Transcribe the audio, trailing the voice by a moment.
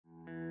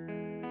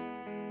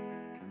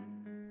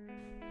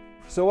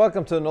So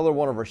welcome to another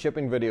one of our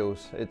shipping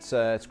videos.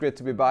 It's great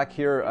to be back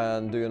here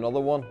and do another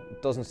one.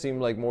 It doesn't seem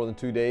like more than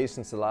 2 days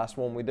since the last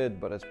one we did,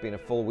 but it's been a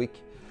full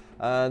week.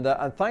 And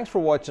thanks for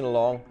watching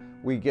along.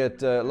 We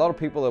get a lot of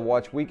people that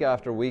watch week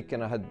after week,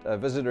 and I had a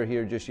visitor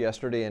here just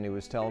yesterday and he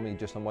was telling me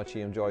just how much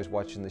he enjoys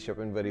watching the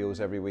shipping videos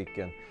every week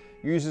and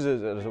uses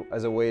it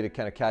as a way to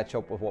kind of catch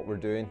up with what we're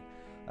doing.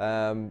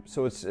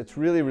 So it's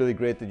really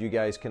great that you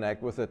guys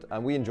connect with it,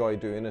 and we enjoy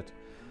doing it.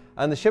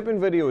 And the shipping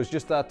video is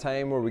just that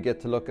time where we get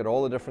to look at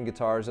all the different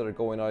guitars that are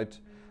going out.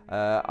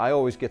 I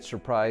always get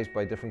surprised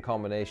by different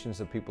combinations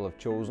that people have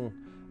chosen.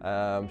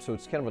 So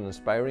it's kind of an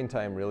inspiring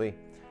time really.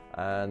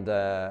 And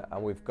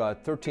we've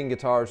got 13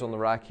 guitars on the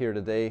rack here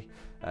today.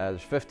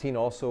 There's 15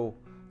 also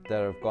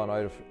that have gone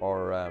out of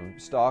our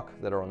stock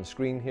that are on the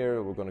screen here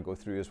that we're going to go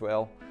through as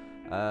well.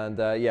 And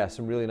yeah,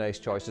 some really nice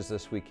choices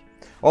this week.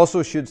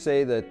 Also should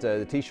say that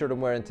the t-shirt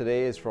I'm wearing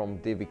today is from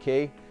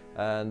DVK.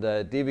 And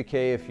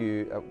DVK, if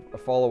you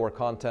follow our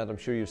content, I'm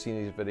sure you've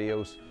seen these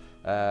videos.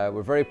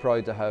 We're very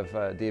proud to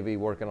have Davey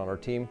working on our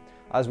team,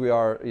 as we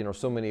are,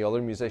 so many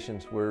other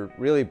musicians. We're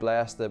really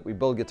blessed that we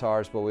build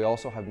guitars, but we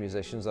also have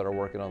musicians that are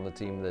working on the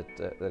team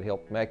that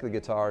help make the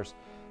guitars,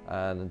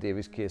 and in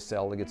Davey's case,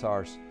 sell the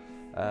guitars.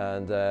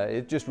 And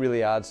it just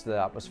really adds to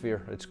the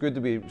atmosphere. It's good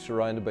to be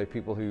surrounded by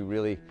people who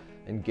really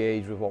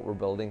engage with what we're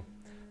building.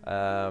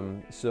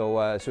 So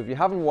if you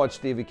haven't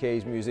watched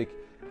DVK's music,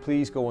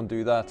 please go and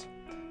do that.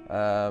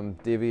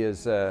 Davey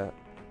has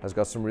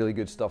got some really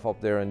good stuff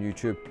up there on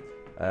YouTube.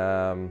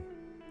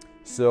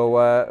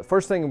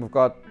 First thing we've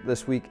got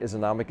this week is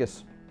an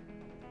amicus.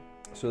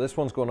 So this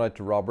one's going out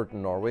to Robert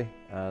in Norway,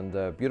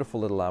 and beautiful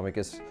little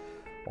amicus,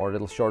 or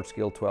little short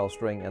scale 12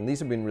 string, and these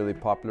have been really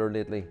popular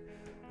lately.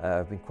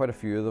 Been quite a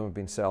few of them have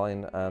been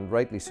selling, and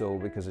rightly so,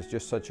 because it's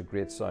just such a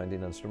great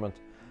sounding instrument,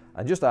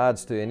 and just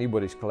adds to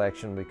anybody's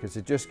collection because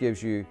it just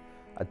gives you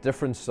a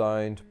different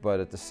sound, but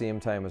at the same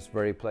time it's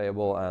very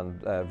playable and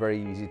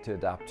very easy to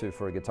adapt to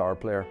for a guitar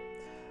player.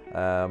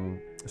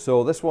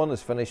 So this one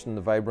is finished in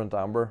the vibrant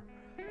amber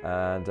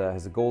and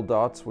has the gold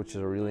dots, which is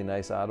a really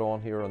nice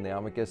add-on here on the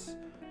amicus,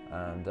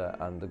 and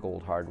the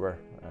gold hardware,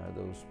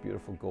 those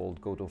beautiful gold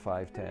Goto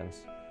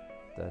 510s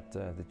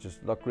that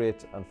just look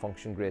great and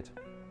function great.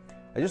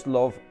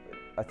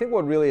 I think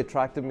what really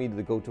attracted me to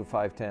the Goto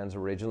 510s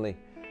originally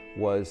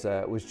was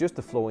just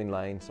the flowing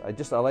lines. I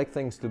like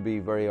things to be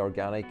very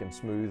organic and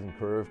smooth and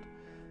curved,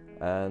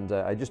 and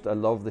I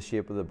love the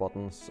shape of the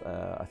buttons.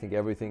 I think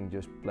everything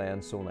just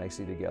blends so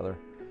nicely together.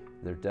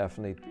 They're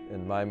definitely,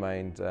 in my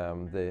mind,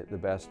 the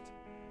best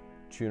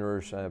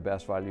tuners,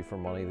 best value for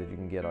money that you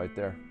can get out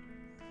there.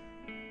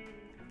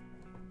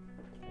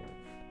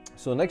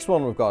 So the next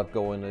one we've got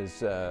going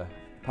is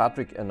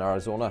Patrick in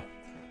Arizona,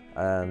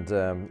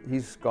 and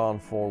he's gone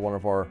for one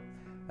of our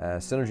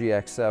Synergy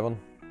X7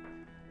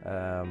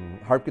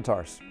 harp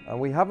guitars, and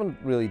we haven't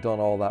really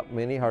done all that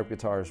many harp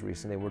guitars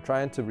recently. We're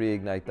trying to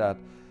reignite that.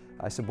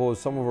 I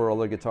suppose some of our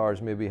other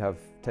guitars maybe have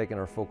taken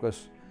our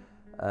focus,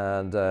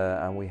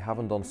 and we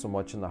haven't done so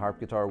much in the harp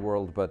guitar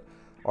world, but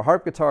our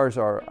harp guitars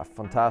are a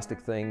fantastic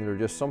thing. They're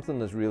just something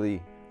that's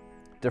really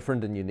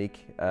different and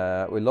unique.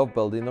 We love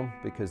building them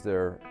because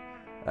they're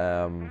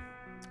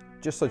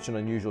just such an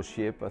unusual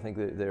shape. I think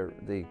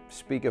they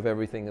speak of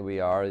everything that we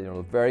are,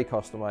 very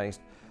customized,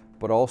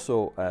 but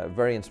also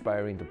very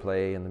inspiring to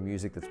play, and the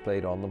music that's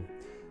played on them.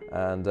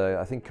 And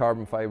I think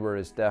carbon fiber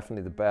is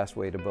definitely the best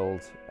way to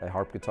build a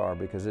harp guitar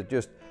because it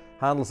just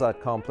handles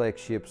that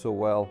complex shape so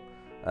well,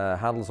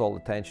 handles all the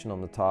tension on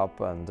the top,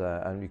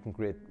 and you can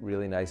create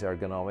really nice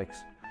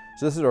ergonomics.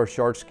 So this is our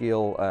short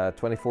scale,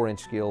 24-inch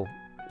scale,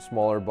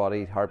 smaller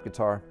bodied harp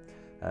guitar.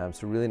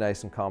 So really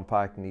nice and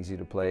compact and easy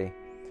to play.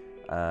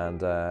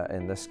 And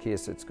in this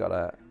case, it's got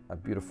a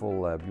beautiful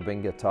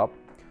Bubinga top.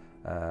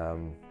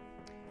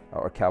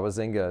 Or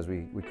Kawazinga, as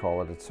we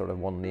call it. It's sort of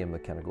one name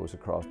that kind of goes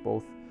across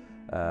both,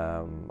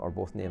 or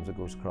both names that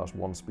goes across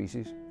one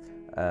species.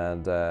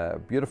 And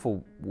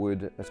beautiful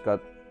wood. It's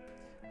got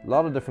a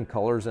lot of different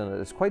colors in it.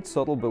 It's quite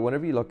subtle, but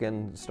whenever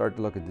you start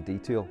to look at the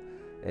detail,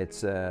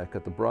 it's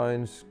got the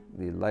browns,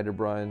 the lighter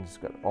browns. It's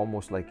got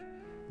almost like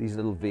these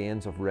little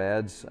veins of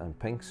reds and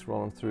pinks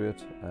running through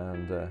it.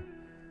 And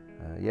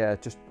yeah,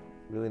 just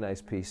really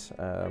nice piece.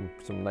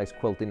 Some nice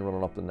quilting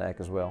running up the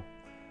neck as well.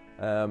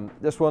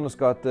 This one has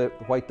got the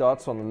white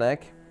dots on the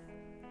neck.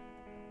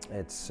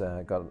 It's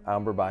got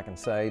amber back and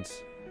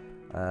sides,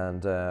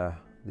 and the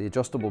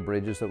adjustable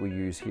bridges that we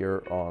use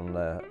here on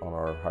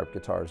our harp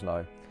guitars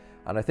now.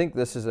 And I think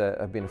this has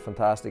been a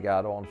fantastic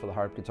add-on for the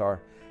harp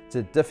guitar. It's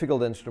a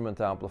difficult instrument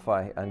to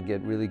amplify and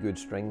get really good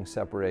string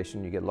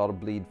separation. You get a lot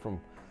of bleed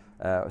from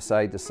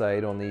side to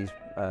side on these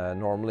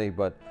normally,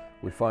 but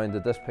we found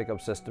that this pickup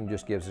system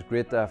just gives us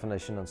great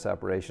definition and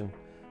separation.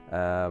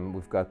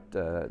 We've got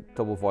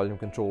double volume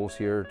controls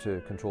here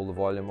to control the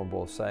volume on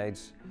both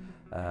sides.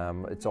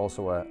 It's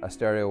also a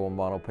stereo and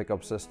mono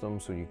pickup system,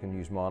 so you can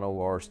use mono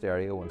or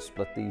stereo and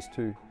split these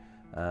two,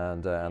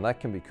 and that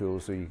can be cool.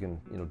 So you can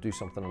do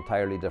something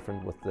entirely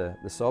different with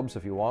the subs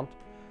if you want.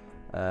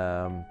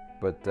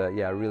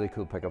 Yeah, a really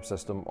cool pickup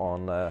system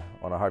on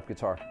a harp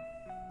guitar.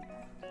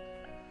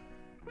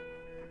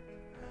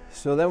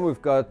 So then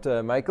we've got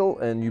Michael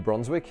in New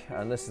Brunswick,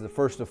 and this is the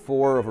first of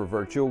 4 of our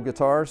Virtuo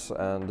guitars.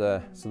 And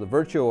so the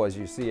Virtuo, as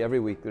you see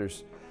every week,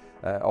 there's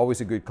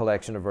always a good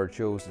collection of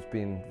Virtuos. It's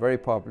been very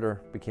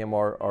popular, became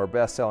our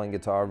best-selling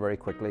guitar very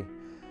quickly,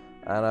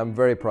 and I'm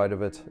very proud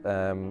of it.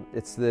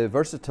 It's the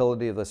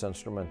versatility of this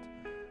instrument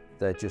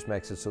that just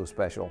makes it so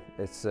special.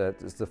 It's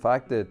the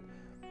fact that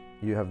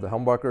you have the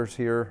humbuckers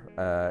here,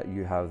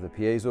 you have the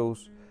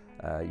piezos,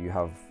 you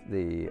have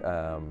the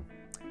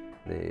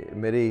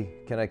MIDI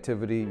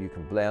connectivity. You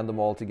can blend them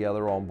all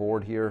together on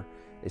board here.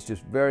 It's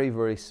just very,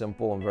 very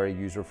simple and very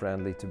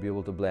user-friendly to be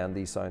able to blend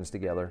these sounds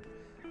together,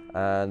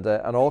 and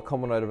all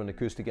coming out of an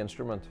acoustic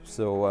instrument.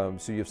 So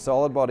you have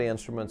solid body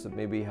instruments that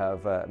maybe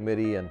have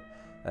MIDI and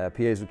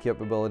piezo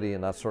capability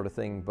and that sort of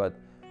thing, but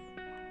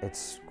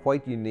it's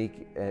quite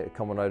unique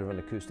coming out of an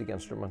acoustic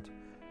instrument,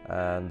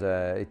 and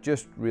it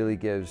just really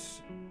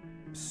gives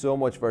so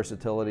much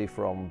versatility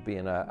from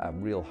being a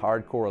real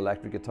hardcore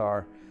electric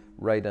guitar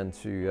right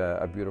into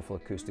a beautiful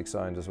acoustic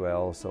sound as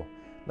well. So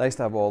nice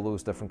to have all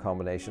those different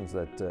combinations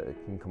that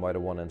can come out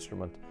of one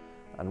instrument,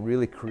 and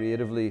really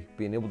creatively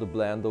being able to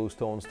blend those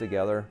tones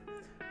together,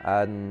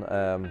 adding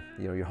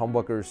your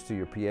humbuckers to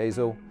your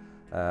piezo.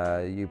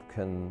 You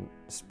can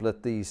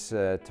split these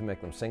to make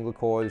them single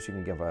coils. You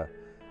can give a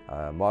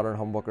modern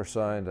humbucker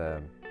sound,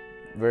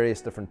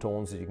 various different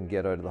tones that you can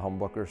get out of the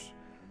humbuckers.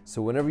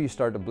 So whenever you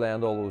start to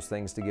blend all those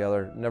things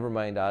together, never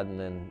mind adding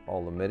in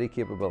all the MIDI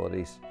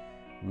capabilities,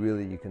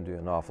 really you can do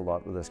an awful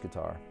lot with this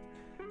guitar.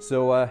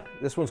 So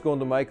this one's going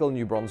to Michael,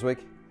 New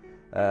Brunswick,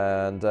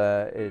 and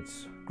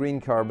it's green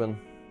carbon,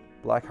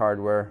 black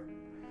hardware.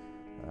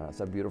 It's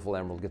a beautiful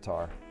emerald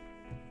guitar.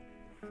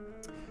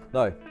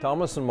 Now,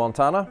 Thomas in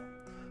Montana.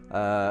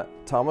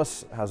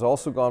 Thomas has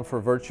also gone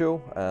for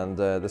Virtuo, and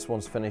this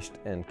one's finished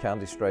in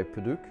candy stripe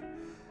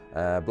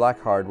Padauk, black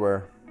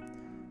hardware,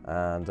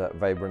 and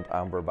vibrant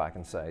amber back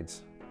and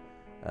sides.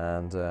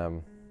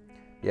 And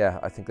yeah,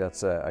 I think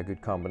that's a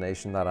good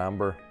combination. That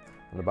amber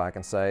on the back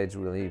and sides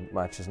really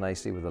matches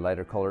nicely with the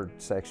lighter colored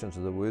sections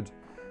of the wood,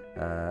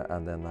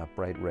 and then that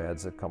bright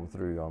reds that come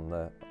through on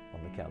the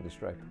candy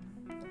stripe.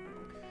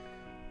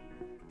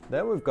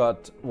 Then we've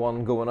got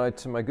one going out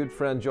to my good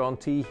friend John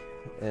T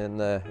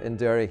in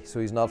Derry, so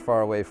he's not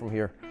far away from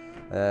here.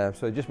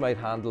 So I just might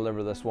hand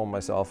deliver this one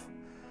myself.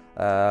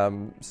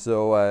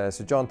 So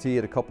John T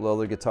had a couple of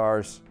other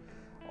guitars,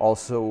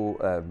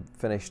 also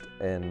finished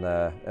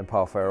in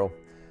Pau Ferro,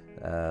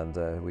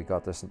 and we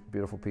got this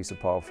beautiful piece of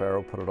Pau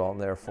Ferro, put it on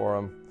there for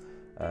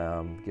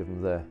him, give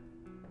him the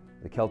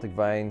Celtic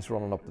vines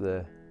running up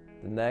the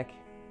neck,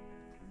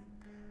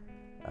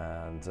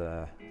 and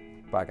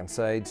back and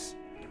sides.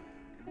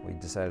 We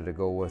decided to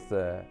go with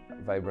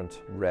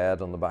vibrant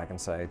red on the back and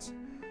sides.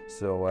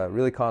 So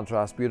really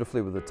contrasts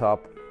beautifully with the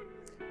top,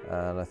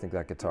 and I think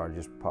that guitar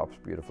just pops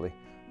beautifully.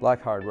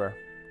 Black hardware,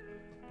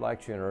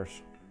 black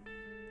tuners.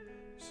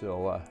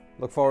 So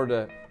look forward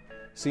to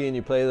seeing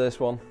you play this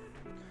one.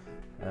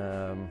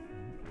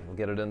 We'll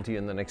get it into you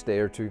in the next day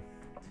or two.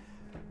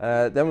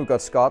 Then we've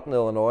got Scott in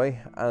Illinois,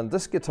 and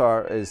this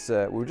guitar is,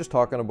 we were just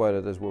talking about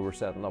it as we were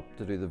setting up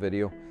to do the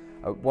video.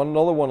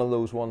 Another one of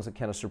those ones that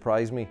kind of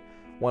surprised me.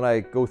 When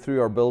I go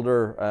through our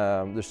builder,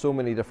 there's so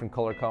many different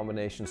color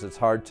combinations, it's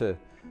hard to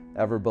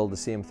ever build the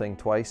same thing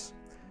twice.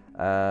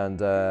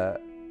 And I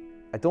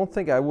don't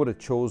think I would have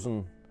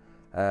chosen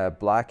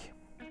black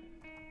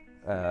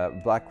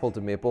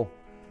quilted maple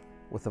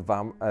with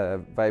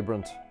a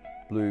vibrant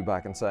blue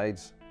back and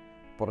sides,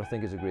 but I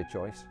think it's a great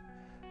choice.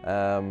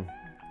 And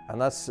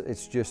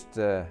it's just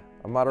a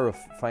matter of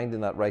finding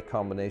that right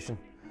combination.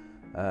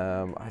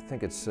 I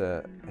think it's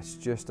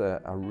just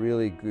a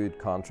really good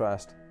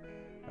contrast.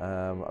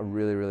 I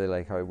really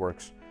like how it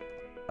works.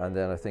 And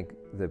then I think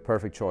the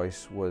perfect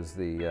choice was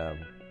the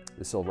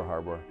silver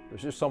hardware.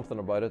 There's just something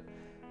about it.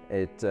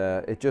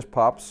 It just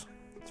pops.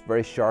 It's a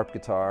very sharp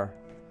guitar.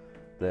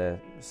 The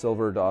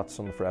silver dots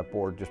on the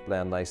fretboard just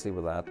blend nicely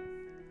with that.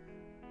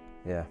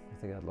 Yeah,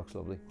 I think that looks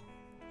lovely.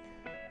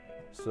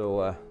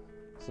 So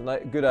it's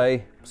a good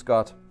eye,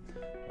 Scott.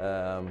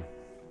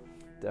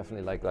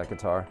 Definitely like that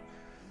guitar.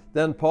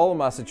 Then Paul in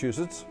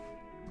Massachusetts.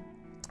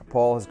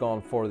 Paul has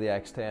gone for the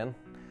X10,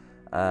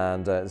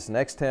 and it's an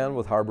X10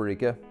 with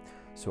Harborica.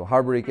 So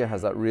Harborica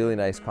has that really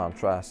nice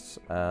contrast,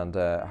 and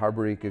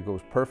Harborica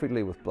goes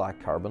perfectly with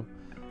black carbon,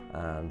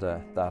 and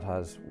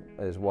that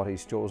is what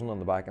he's chosen on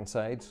the back and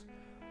sides.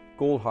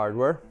 Gold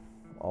hardware,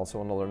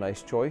 also another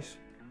nice choice,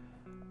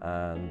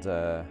 and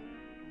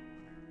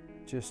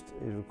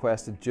he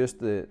requested just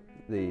the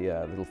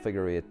little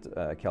figure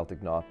 8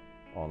 Celtic knot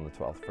on the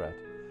 12th fret.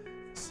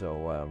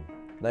 So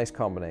nice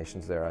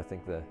combinations there. I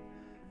think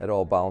it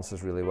all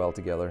balances really well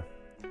together.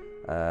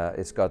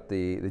 It's got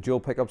the dual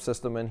pickup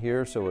system in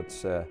here, so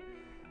it's got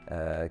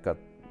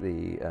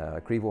the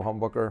Crevo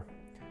humbucker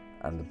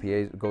and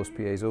the Ghost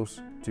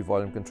piezos, 2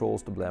 volume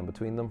controls to blend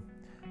between them.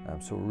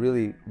 So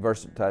really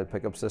versatile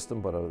pickup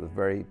system, but with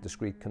very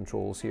discrete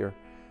controls here,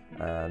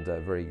 and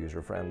very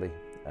user friendly.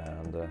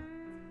 And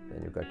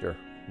then you've got your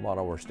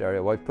mono or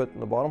stereo output in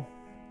the bottom.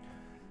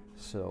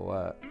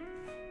 So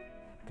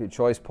good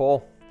choice,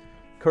 Paul.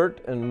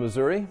 Kurt in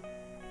Missouri.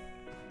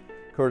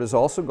 Kurt has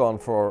also gone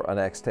for an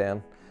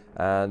X10,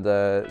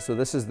 and so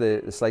this is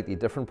the slightly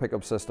different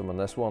pickup system on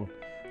this one.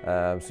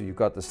 So you've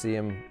got the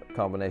same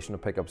combination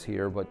of pickups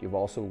here, but you've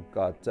also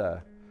got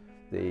the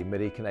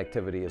MIDI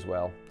connectivity as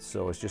well.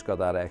 So it's just got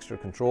that extra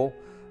control,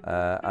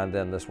 and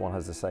then this one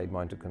has the side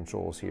mounted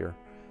controls here.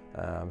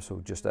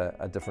 So just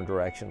a different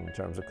direction in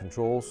terms of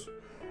controls.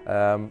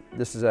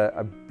 This is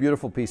a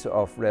beautiful piece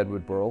of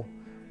redwood burl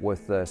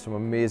with some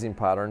amazing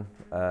pattern,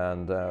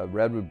 and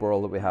redwood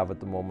burl that we have at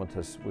the moment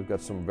we've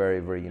got some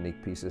very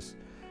unique pieces.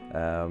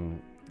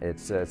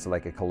 It's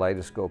like a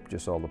kaleidoscope,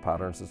 just all the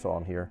patterns that's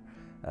on here.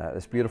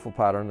 This beautiful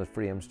pattern that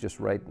frames just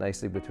right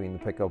nicely between the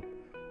pickup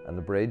and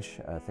the bridge.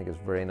 I think it's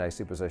very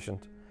nicely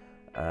positioned,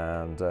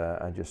 and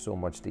just so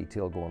much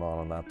detail going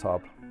on that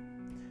top.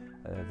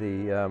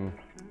 The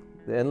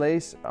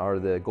inlays are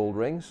the gold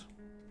rings,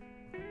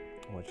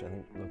 which I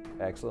think look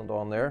excellent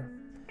on there,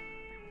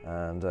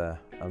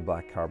 and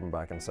black carbon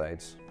back and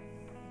sides.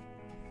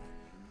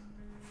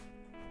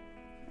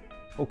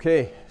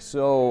 Okay,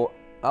 so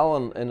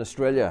Alan in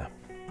Australia.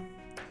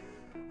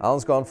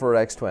 Alan's gone for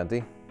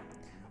X20,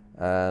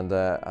 and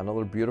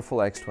another beautiful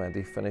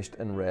X20 finished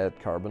in red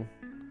carbon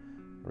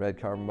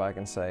back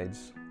and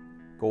sides,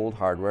 gold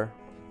hardware,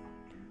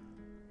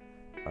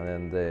 and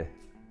then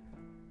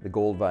the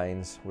gold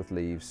vines with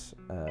leaves,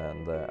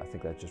 and I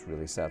think that just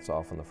really sets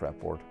off on the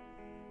fretboard.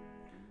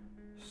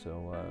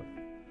 So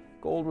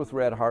gold with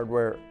red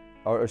hardware,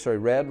 or sorry,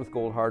 red with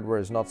gold hardware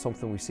is not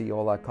something we see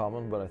all that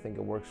common, but I think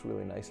it works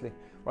really nicely.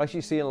 We're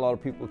actually seeing a lot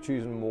of people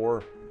choosing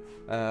more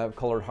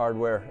coloured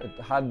hardware. It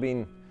had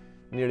been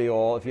nearly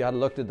all, if you had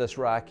looked at this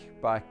rack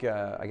back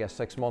I guess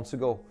 6 months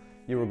ago,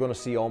 you were going to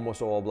see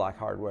almost all black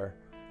hardware.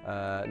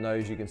 Now,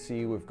 as you can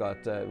see, we've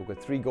got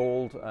 3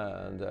 gold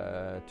and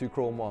 2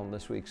 chrome on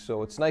this week,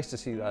 so it's nice to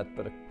see that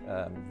bit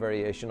of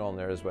variation on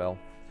there as well.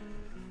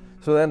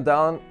 So then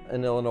Dan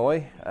in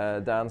Illinois,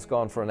 Dan's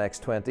gone for an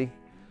X20,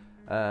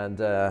 and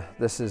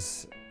this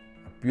is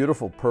a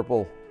beautiful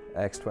purple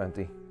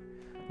X20.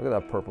 Look at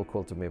that purple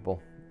quilted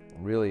maple, it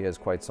really is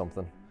quite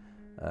something,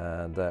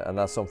 and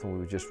that's something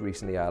we've just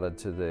recently added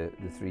to the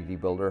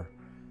 3D builder,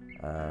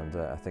 and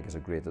I think it's a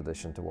great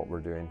addition to what we're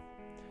doing.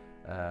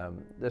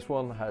 This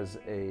one has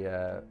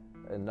a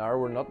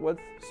narrower nut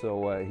width,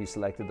 so he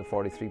selected the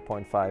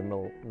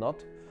 43.5mm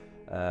nut,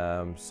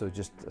 so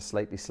just a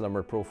slightly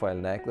slimmer profile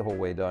neck the whole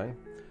way down,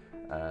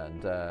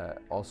 and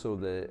also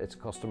it's a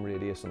custom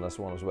radius on this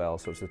one as well,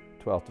 so it's a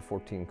 12 to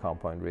 14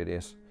 compound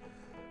radius.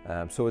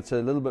 So it's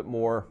a little bit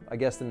more, I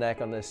guess the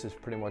neck on this is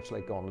pretty much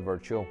like on the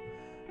Virtuo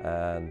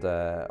and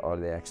or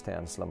the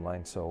X10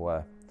 Slimline.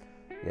 So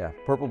yeah,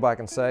 purple back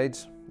and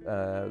sides,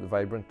 the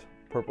vibrant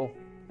purple.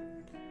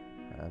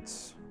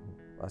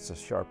 That's a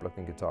sharp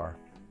looking guitar.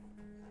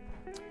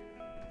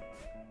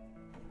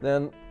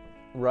 Then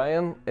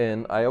Ryan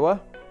in Iowa.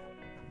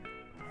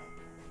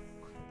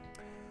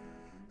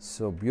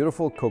 So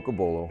beautiful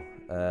cocobolo,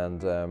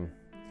 and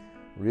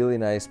really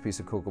nice piece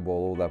of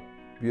cocobolo. That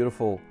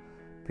beautiful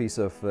piece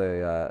of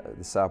the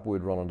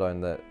sapwood running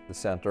down the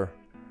center,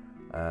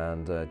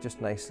 and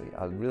just nicely.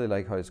 I really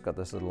like how it's got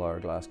this little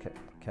hourglass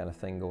kind of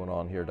thing going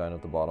on here down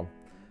at the bottom.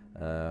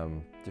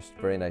 Just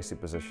very nicely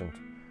positioned,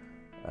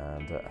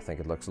 and I think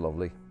it looks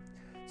lovely.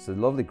 It's the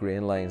lovely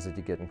grain lines that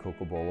you get in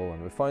cocobolo,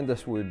 and we found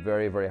this wood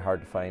very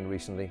hard to find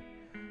recently,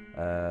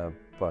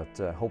 but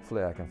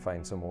hopefully I can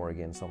find some more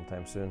again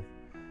sometime soon,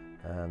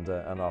 and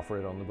offer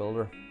it on the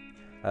builder.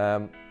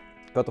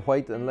 Got the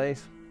white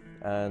inlays,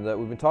 and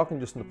we've been talking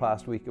just in the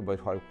past week about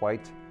how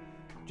white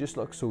just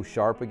looks so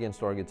sharp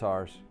against our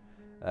guitars.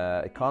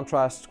 It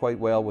contrasts quite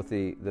well with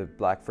the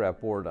black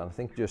fretboard, and I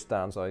think just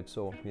stands out.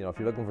 So, you know, if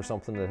you're looking for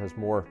something that has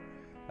more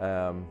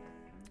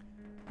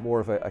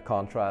of a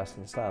contrast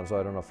and stands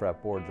out on a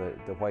fretboard,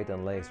 the white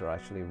inlays are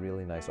actually a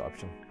really nice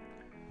option.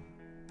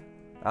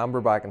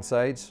 Amber back and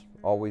sides,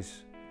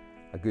 always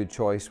a good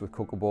choice with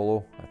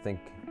cocobolo. I think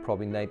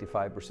probably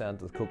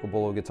 95% of the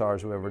cocobolo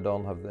guitars we've ever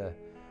done have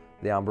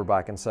the amber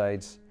back and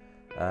sides,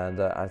 and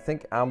I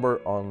think amber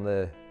on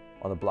the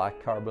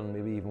black carbon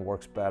maybe even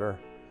works better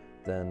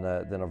than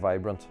a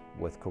vibrant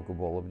with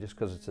cocobolo, just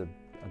because it's a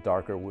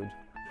darker wood.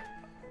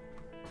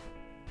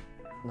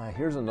 Now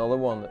here's another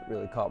one that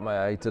really caught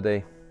my eye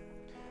today.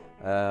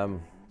 A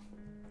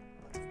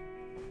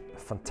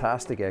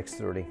fantastic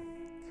X30.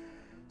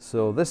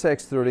 So this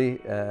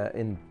X30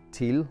 in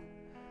teal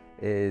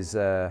is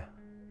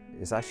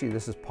actually,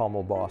 this is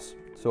pommel boss.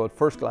 So at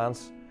first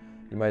glance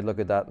you might look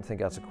at that and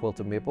think that's a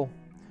quilted maple,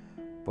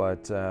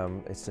 but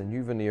it's a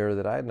new veneer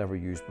that I had never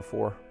used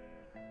before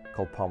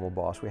called pommel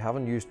boss. We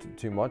haven't used it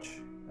too much.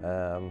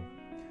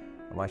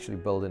 I'm actually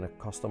building a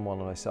custom one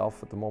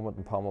myself at the moment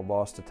in pommel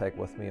boss to take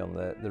with me on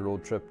the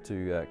road trip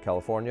to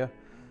California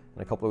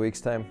in a couple of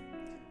weeks time.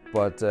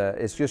 But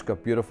it's just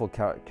got beautiful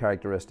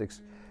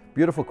characteristics,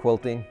 beautiful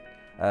quilting.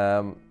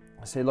 I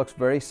say it looks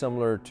very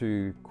similar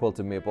to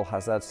quilted maple,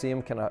 has that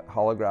same kind of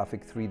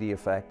holographic 3D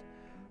effect,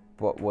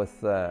 but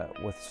with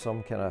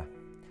some kind of,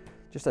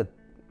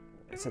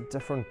 it's a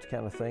different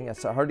kind of thing.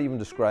 It's hard to even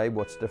describe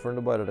what's different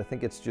about it. I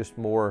think it's just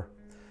more,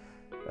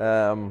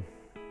 Yeah,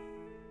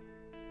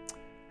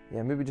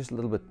 maybe just a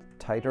little bit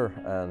tighter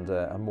and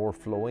more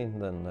flowing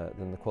than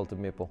the quilted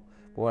maple.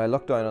 But when I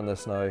look down on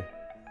this now,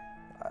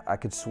 I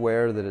could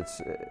swear that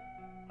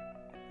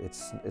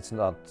it's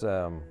not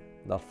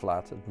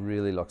flat. It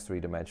really looks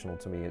three-dimensional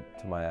to me,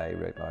 to my eye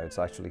right now. It's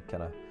actually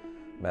kind of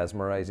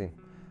mesmerizing.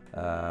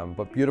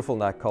 But beautiful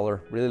neck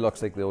color, really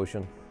looks like the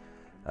ocean,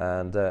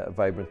 and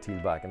vibrant teal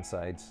back and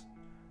sides,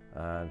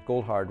 and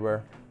gold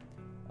hardware,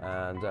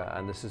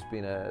 and this has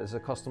been a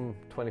custom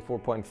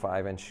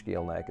 24.5 inch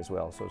scale neck as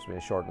well, so it's been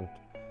a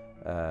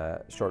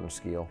shortened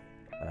scale,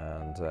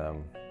 and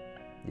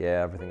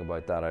yeah, everything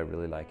about that I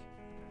really like.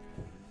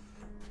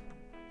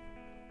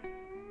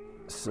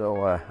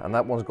 So and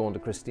that one's going to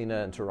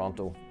Christina in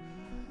Toronto.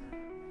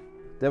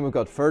 Then we've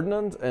got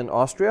Ferdinand in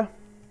Austria.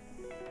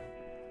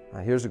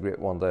 And here's a great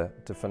one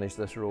to finish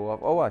this row off.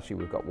 Oh, actually,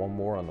 we've got one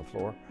more on the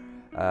floor.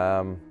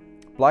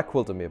 Black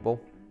quilted maple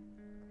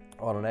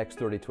on an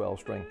X30 12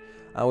 string.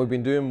 And we've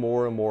been doing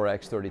more and more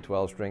X30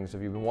 12 strings.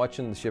 If you've been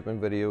watching the shipping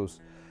videos,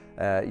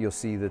 you'll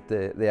see that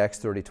the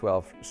X30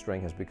 12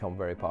 string has become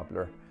very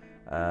popular.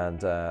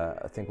 And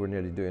I think we're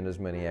nearly doing as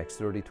many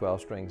X30 12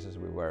 strings as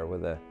we were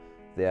with the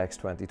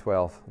X20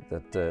 12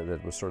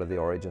 that was sort of the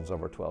origins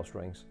of our 12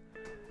 strings.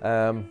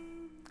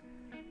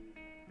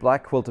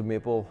 Black quilted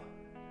maple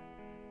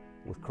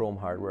with chrome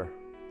hardware,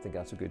 I think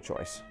that's a good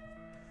choice,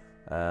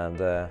 and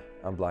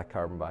black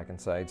carbon back and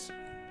sides.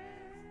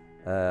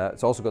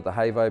 It's also got the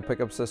high vibe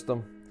pickup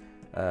system,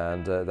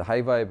 and the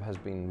high vibe has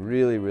been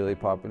really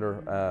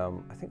popular.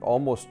 I think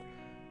almost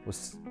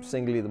was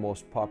singly the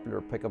most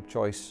popular pickup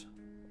choice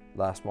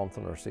last month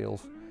in our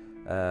sales.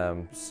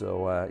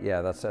 So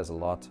yeah, that says a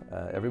lot.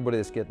 Everybody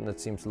that's getting it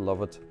seems to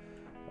love it,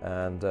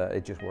 and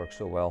it just works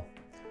so well.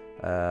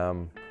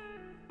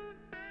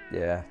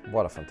 Yeah,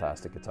 what a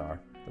fantastic guitar.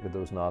 Look at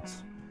those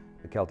knots,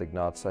 the Celtic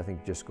knots. I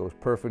think just goes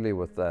perfectly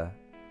with the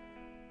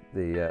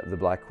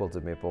black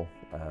quilted maple.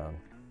 I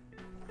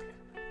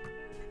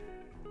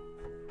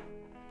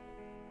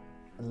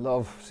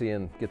love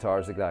seeing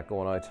guitars like that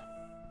going out.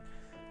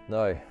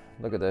 Now,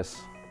 look at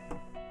this.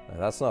 Now,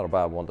 that's not a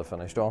bad one to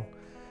finish on.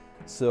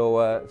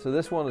 So, so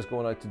this one is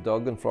going out to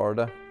Doug in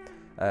Florida.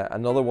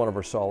 Another one of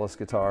our Solace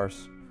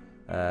guitars,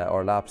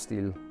 our lap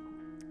steel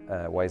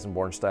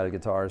Weissenborn style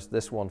guitars.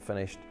 This one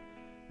finished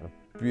in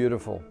a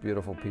beautiful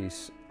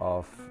piece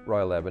of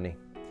Royal Ebony.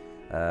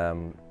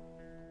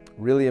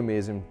 Really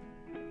amazing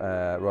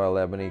Royal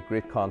Ebony,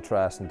 great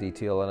contrast and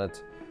detail in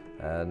it.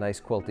 Nice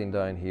quilting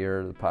down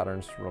here, the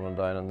patterns running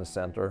down in the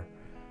center,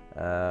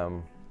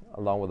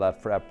 along with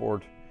that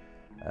fretboard,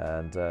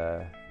 and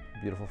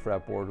beautiful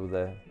fretboard with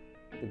the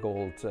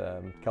gold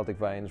Celtic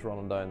vines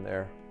running down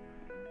there,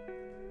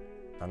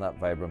 and that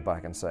vibrant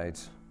back and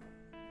sides.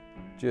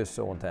 Just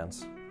so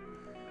intense.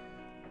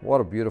 What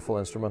a beautiful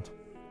instrument.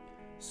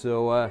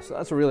 So, so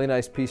that's a really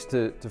nice piece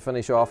to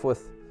finish off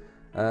with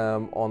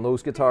on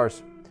those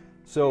guitars.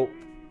 So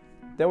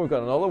then we've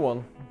got another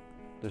one.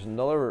 There's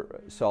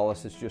another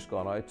Solace that's just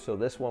gone out. So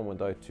this one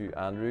went out to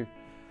Andrew,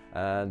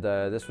 and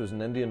this was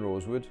an Indian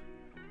rosewood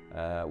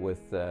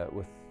with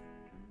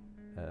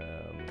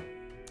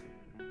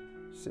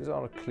says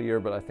on it clear,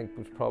 but I think it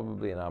was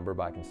probably an amber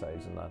back and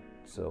sides in that.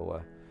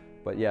 So,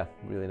 but yeah,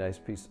 really nice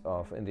piece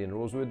of Indian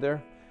rosewood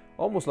there.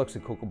 Almost looks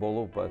like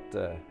Co.Donegal, but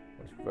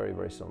it's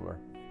very similar.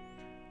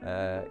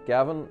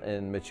 Gavin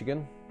in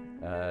Michigan,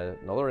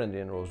 another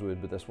Indian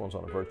rosewood, but this one's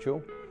on a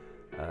Virtuo,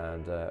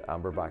 and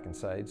amber back and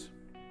sides.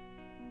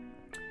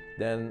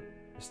 Then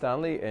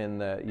Stanley in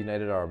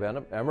United Arab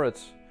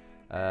Emirates,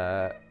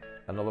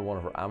 another one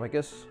of our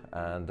Amicus,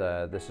 and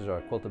this is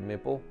our quilted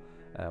maple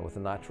with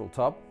a natural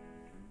top.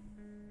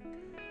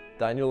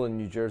 Daniel in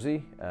New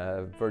Jersey,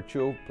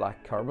 Virtuo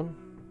black carbon.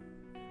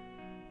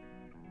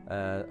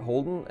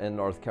 Holden in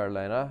North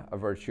Carolina, a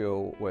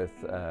Virtuo with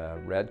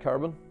red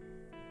carbon.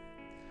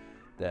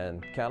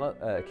 Then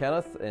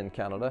Kenneth in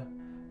Canada,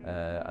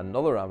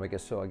 another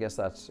Amicus, so I guess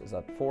is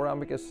that 4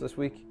 Amicus this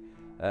week,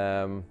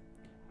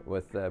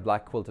 with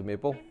black quilted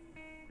maple.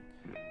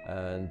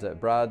 And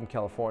Brad in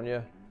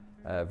California,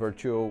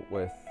 Virtuo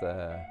with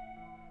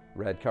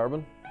red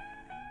carbon.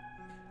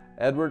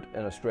 Edward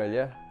in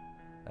Australia,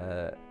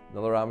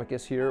 another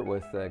Amicus here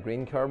with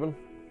green carbon.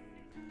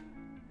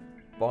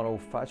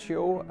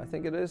 Bonifacio, I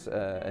think it is,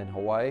 in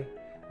Hawaii,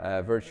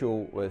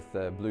 Virtuo with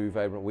blue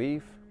vibrant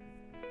weave.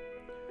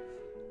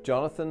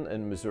 Jonathan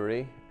in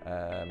Missouri,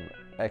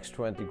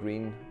 X20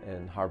 green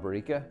in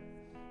Harborica.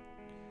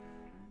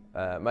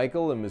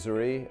 Michael in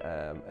Missouri,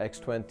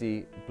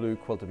 X20 blue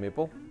quilted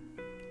maple.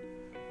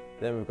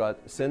 Then we've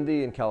got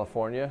Cindy in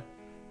California,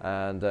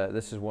 and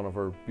this is one of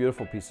our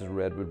beautiful pieces of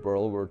redwood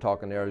burl. We were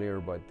talking earlier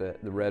about the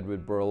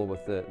redwood burl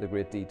with the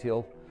great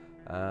detail,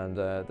 and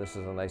this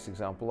is a nice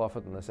example of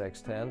it in this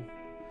X10.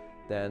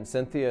 Then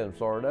Cynthia in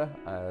Florida,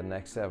 an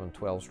X7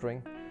 12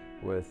 string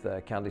with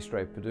candy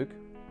stripe Paduk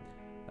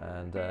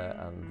and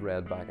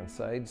red back and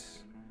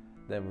sides.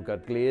 Then we've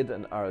got Glade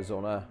in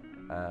Arizona,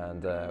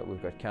 and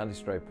we've got candy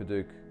stripe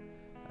Paduk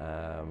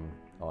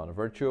on a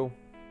Virtuo.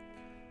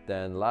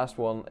 Then the last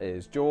one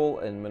is Joel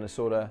in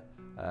Minnesota,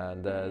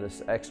 and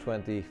this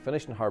X20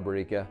 finished in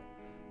Harborica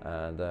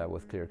and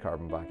with clear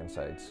carbon back and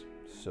sides.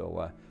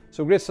 So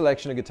great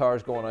selection of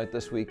guitars going out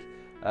this week,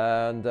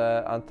 and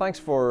thanks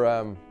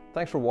for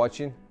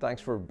watching.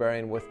 Thanks for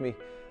bearing with me.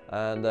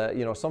 And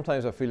you know,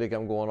 sometimes I feel like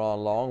I'm going on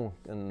long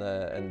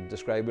in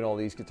describing all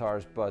these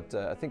guitars, but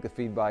I think the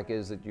feedback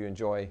is that you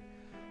enjoy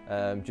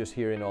just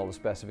hearing all the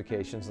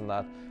specifications and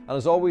that. And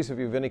as always, if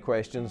you have any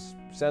questions,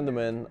 send them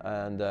in,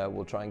 and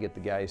we'll try and get the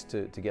guys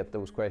to get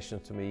those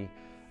questions to me,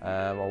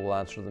 or we'll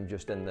answer them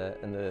just in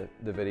the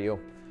video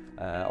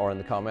or in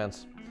the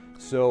comments.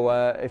 So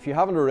if you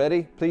haven't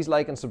already, please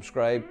like and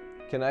subscribe,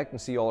 connect and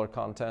see all our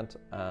content,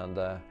 and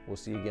we'll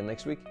see you again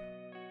next week.